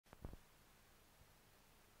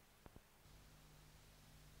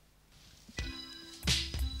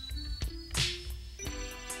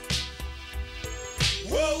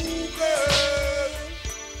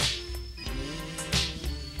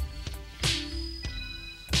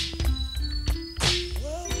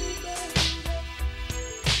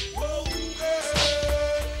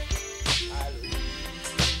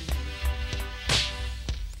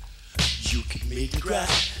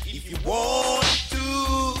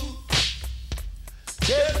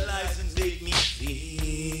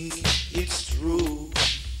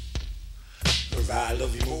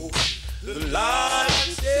light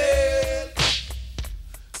said,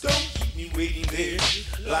 don't keep me waiting there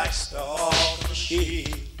like star on a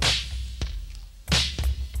shelf.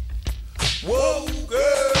 Whoa,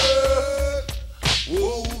 girl,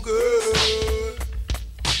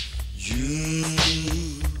 you.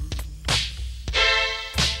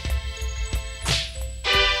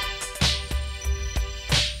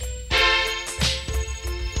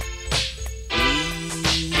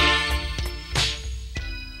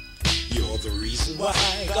 You're the reason why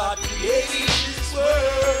God created this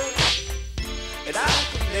world, and I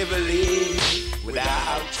could never live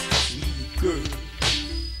without you, sweet girl.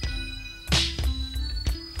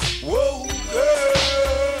 Whoa,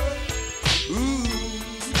 girl, ooh,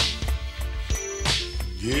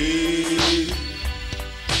 yeah.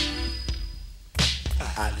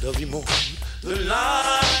 I love you more than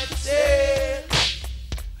life said.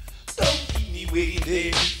 Don't keep me waiting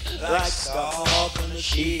there like stalk on a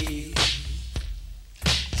shelf.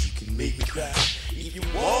 You can make me cry if you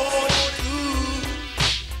want to.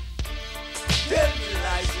 Tell me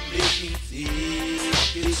lies and make me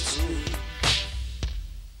think it's true.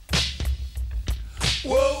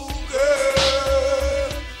 Whoa, girl,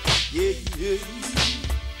 yeah, yeah.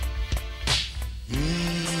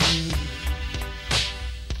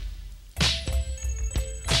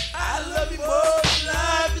 I love you more than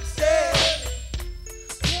life itself.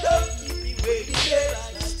 Don't keep me waiting there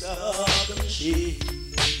like a star on the shelf.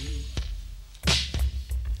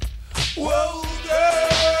 Whoa,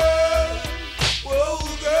 girl, whoa,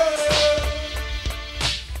 girl.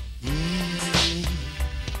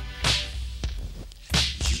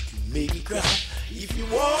 Make me cry if you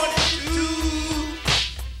wanted to.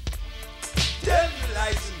 Tell me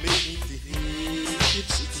lies and make me think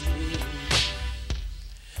it's true.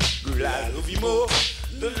 Girl, I love you more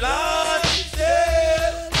than life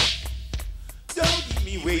itself. Don't keep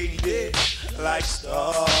me waiting there like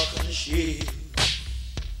star on a shelf.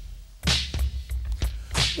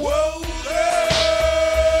 Whoa,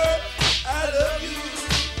 girl, I love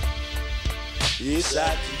you. Yes, I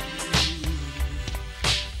do.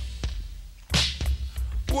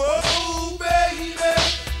 Whoa, baby,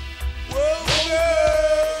 whoa,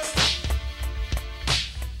 girl.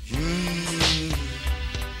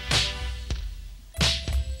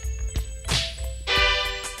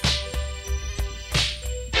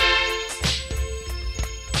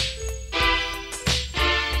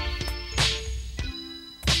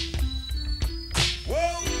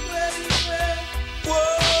 Whoa, baby,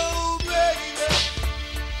 whoa, baby.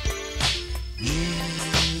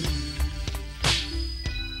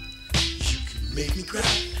 Make me cry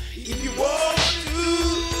if you want to.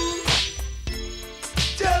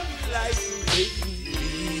 Tell me lies and make me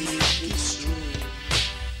believe it's true.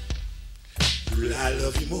 Girl, I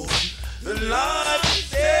love you more than life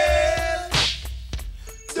itself.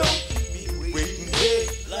 Don't keep me waiting there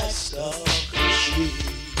like star on a shelf.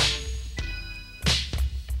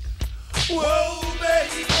 Whoa.